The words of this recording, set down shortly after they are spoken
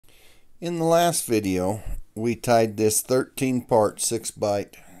In the last video, we tied this 13-part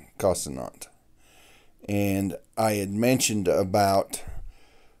 6-Bight Casa knot. And I had mentioned about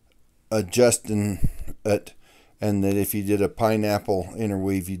adjusting it, and that if you did a pineapple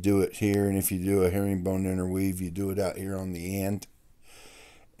interweave, you do it here, and if you do a herringbone interweave, you do it out here on the end.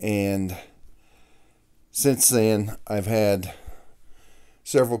 And since then, I've had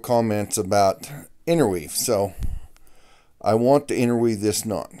several comments about interweave, so I want to interweave this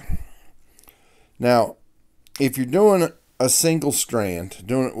knot. Now, if you're doing a single strand,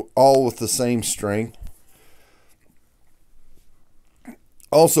 doing it all with the same string.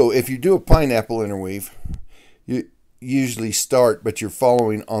 Also, if you do a pineapple interweave, you usually start, but you're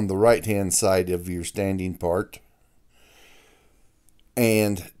following on the right-hand side of your standing part.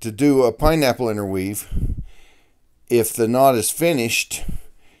 And to do a pineapple interweave, if the knot is finished,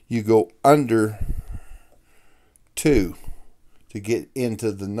 you go under 2 to get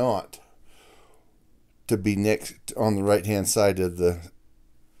into the knot, to be next on the right hand side of the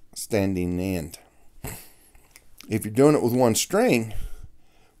standing end. If you're doing it with one string,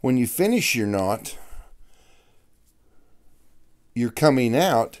 when you finish your knot, you're coming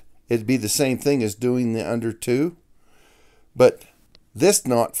out, it'd be the same thing as doing the under 2, but this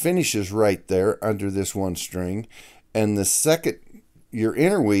knot finishes right there under this one string, and the second, your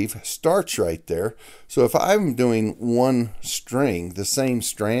interweave starts right there. So if I'm doing one string, the same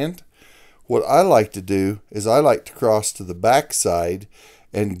strand, what I like to do is I like to cross to the back side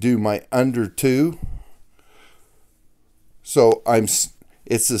and do my under 2. So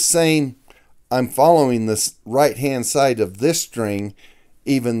it's the same, I'm following this right hand side of this string,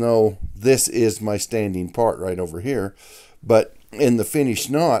 even though this is my standing part right over here. But in the finished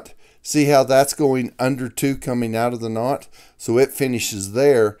knot, see how that's going under 2 coming out of the knot? So it finishes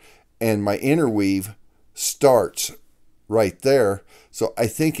there, and my interweave starts right there. So I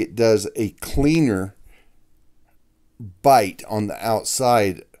think it does a cleaner bite on the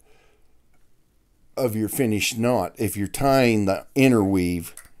outside of your finished knot if you're tying the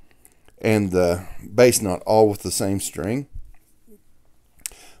interweave and the base knot all with the same string.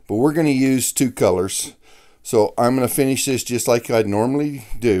 But we're going to use 2 colors. So I'm going to finish this just like I'd normally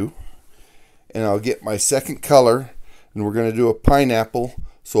do. And I'll get my second color, and we're going to do a pineapple.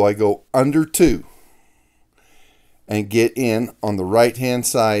 So I go under 2 and get in on the right hand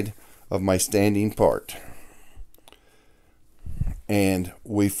side of my standing part. And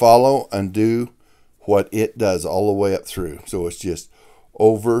we follow and do what it does all the way up through. So it's just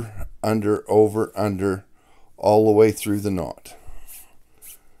over, under, all the way through the knot.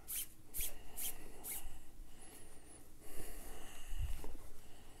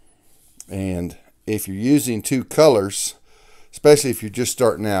 And if you're using 2 colors, especially if you're just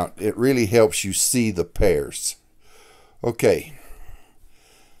starting out, it really helps you see the pairs. Okay,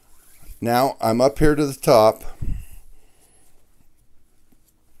 now I'm up here to the top,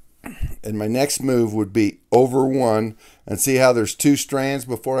 and my next move would be over 1, and see how there's 2 strands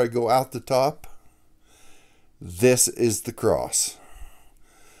before I go out the top? This is the cross.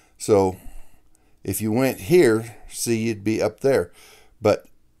 So if you went here, see, you'd be up there, but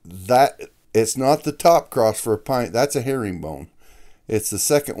that, it's not the top cross for a pine, that's a herringbone. It's the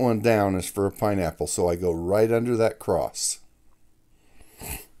second one down is for a pineapple. So I go right under that cross.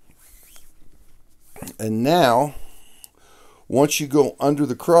 And now, once you go under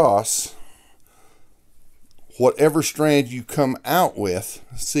the cross, whatever strand you come out with,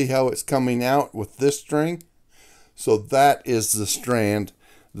 see how it's coming out with this string? So that is the strand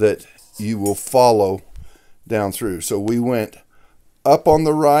that you will follow down through. So we went up on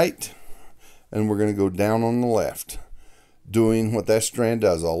the right, and we're going to go down on the left, doing what that strand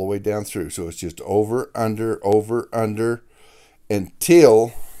does all the way down through. So it's just over, under,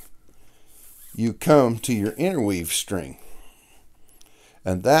 until you come to your interweave string.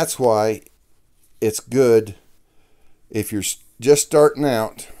 And that's why it's good if you're just starting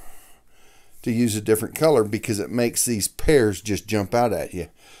out to use a different color, because it makes these pairs just jump out at you.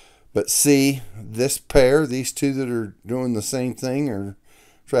 But see, this pair, these 2 that are doing the same thing or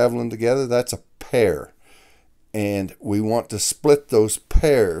traveling together, that's a pair. And we want to split those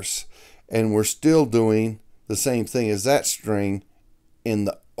pairs, and we're still doing the same thing as that string in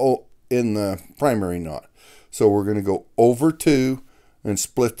the primary knot. So we're going to go over 2 and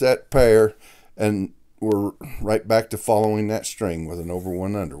split that pair, and we're right back to following that string with an over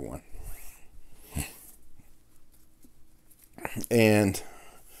 1, under 1. And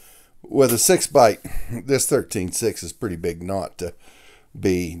with a 6-Bight, this 13/6 is a pretty big knot to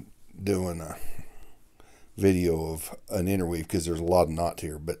be doing a video of an interweave, because there's a lot of knot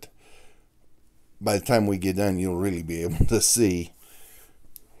here. But by the time we get done, you'll really be able to see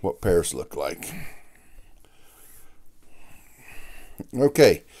what pairs look like.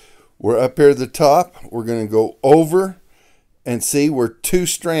 Okay, we're up here at the top. We're going to go over and see we're 2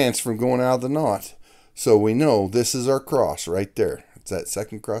 strands from going out of the knot. So we know this is our cross right there. It's that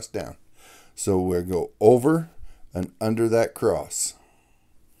second cross down. So we'll go over and under that cross.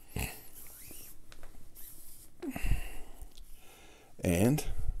 And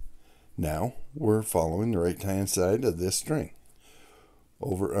now we're following the right hand side of this string.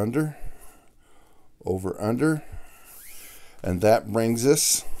 Over, under, and that brings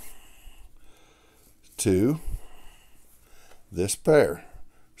us to this pair.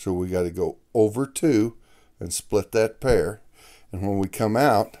 So we got to go over 2 and split that pair. And when we come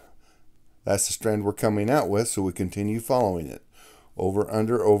out, that's the strand we're coming out with, so we continue following it. Over,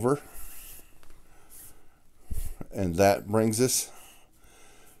 over. And that brings us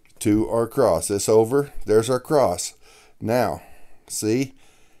to our cross. This over, there's our cross. Now, see,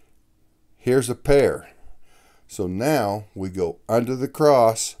 here's a pair. So now we go under the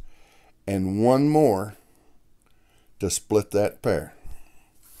cross and 1 more to split that pair.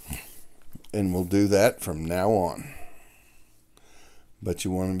 And we'll do that from now on. But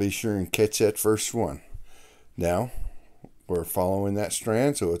you want to be sure and catch that first one. Now, we're following that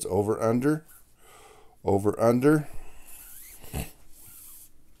strand, so it's over, under.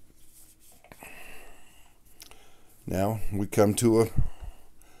 Now, we come to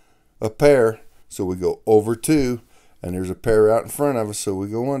a pair, so we go over 2, and there's a pair out in front of us, so we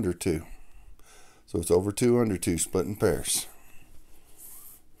go under 2. So it's over 2, under 2, splitting pairs.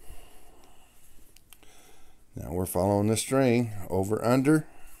 Now we're following the string, over, under.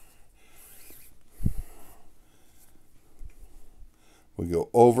 We go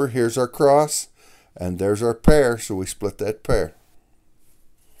over, here's our cross, and there's our pair, so we split that pair.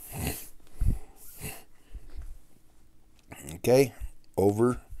 Okay,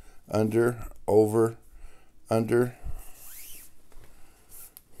 over, under.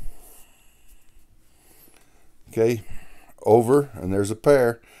 Okay, over, and there's a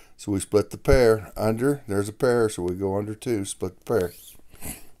pair. So we split the pair. Under, there's a pair, so we go under 2, split the pair.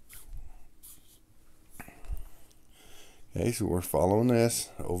 Okay, so we're following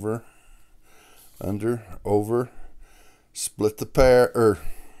this. Over, under, split the pair, or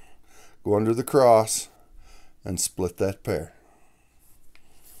go under the cross and split that pair.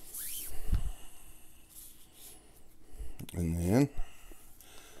 And then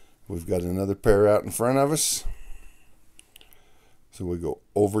we've got another pair out in front of us. So we go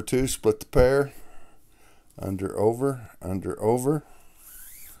over 2, split the pair, under, over.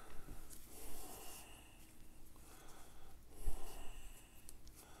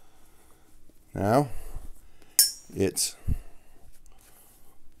 Now it's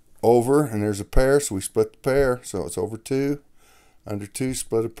over, and there's a pair, so we split the pair. So it's over 2, under 2,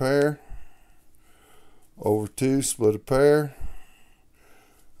 split a pair, over 2, split a pair,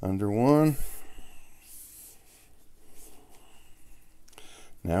 under 1.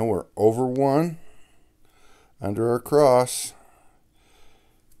 Now we're over 1, under our cross,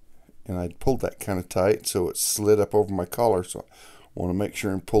 and I pulled that kind of tight so it slid up over my collar, so I want to make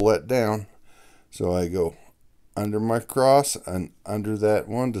sure and pull that down. So I go under my cross and under that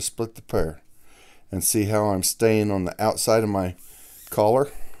one to split the pair. And see how I'm staying on the outside of my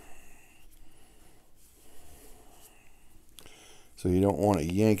collar? So you don't want to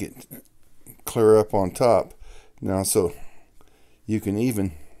yank it clear up on top. Now, so you can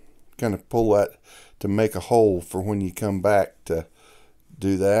even kind of pull that to make a hole for when you come back to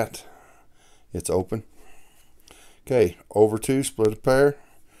do that. It's open. Okay, over 2, split a pair,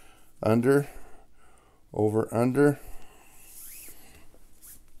 under, over, under.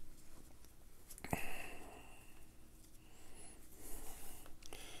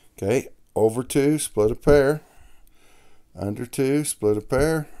 Okay, over 2, split a pair, under 2, split a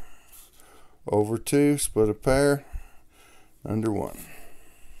pair, over 2, split a pair, under 1.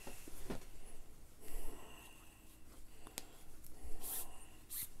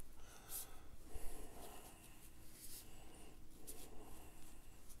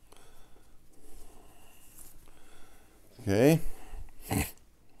 Okay,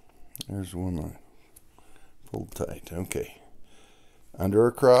 there's one line pulled tight. Okay, under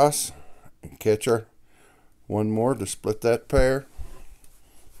our cross and catch our one more to split that pair.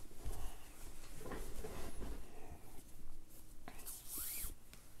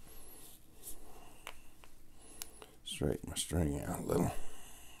 Straighten my string out a little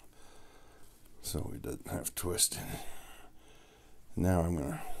so it doesn't have twisted. Now I'm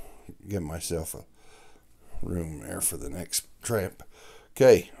going to give myself a room there for the next tramp.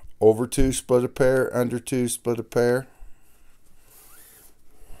 Okay, over 2, split a pair, under 2, split a pair.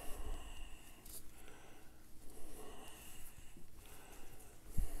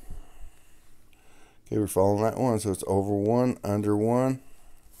 Okay, we're following that one, so it's over one, under one,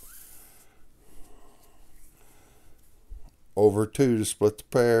 over two to split the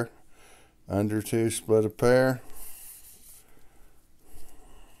pair, under two, split a pair,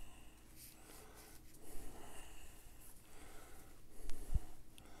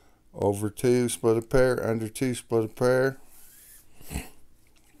 over two, split a pair, under two, split a pair,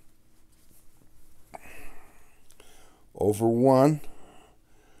 over one,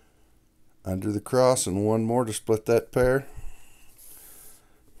 under the cross, and one more to split that pair.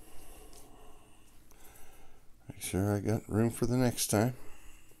 Make sure I got room for the next time.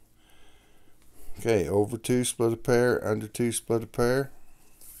 Okay, over two, split a pair, under two, split a pair.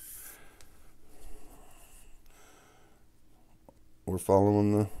 We're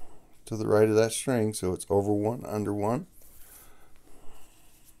following to the right of that string, so it's over one, under one.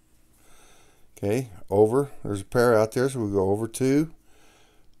 Okay, over, there's a pair out there, so we go over two,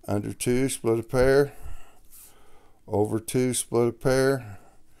 under two, split a pair, over two, split a pair,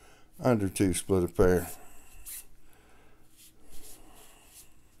 under two, split a pair.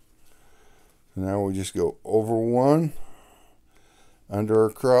 So now we just go over one, under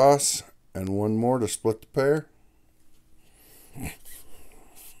our cross, and one more to split the pair.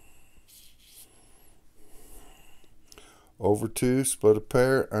 Over two, split a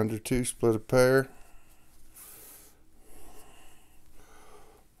pair, under two, split a pair.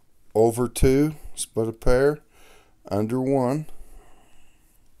 Over two, split a pair, under one.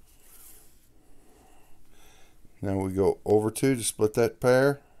 Now we go over two to split that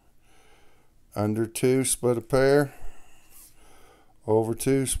pair, under two, split a pair, over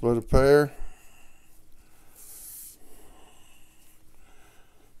two, split a pair.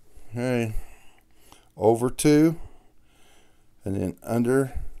 Okay, over two, and then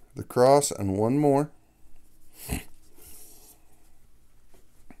under the cross, and one more.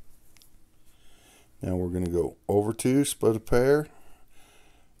 Now we're going to go over two, split a pair,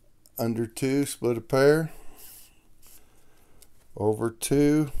 under two, split a pair, over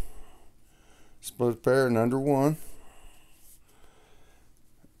two, split a pair, and under one,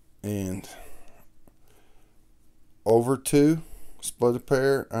 and over two, split a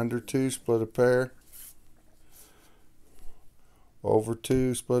pair, under two, split a pair, over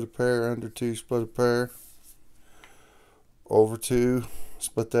two, split a pair, under two, split a pair, over two,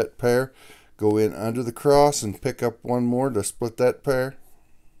 split that pair, go in under the cross and pick up one more to split that pair,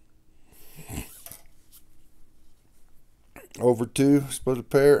 over two, split a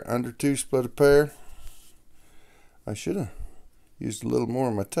pair, under two, split a pair. I should have used a little more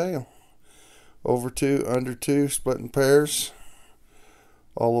of my tail. Over two, under two, splitting pairs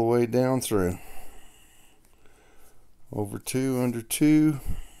all the way down through. Over two, under two,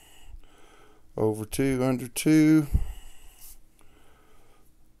 over two, under two,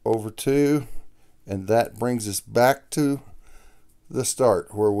 over two, and that brings us back to the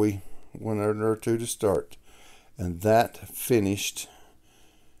start where we went under two to start. And that finished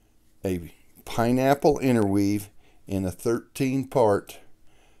a pineapple interweave in a 13-part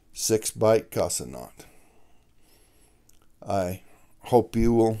 6-Bight Casa knot. I hope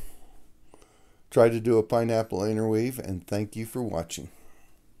you will try to do a pineapple interweave, and thank you for watching.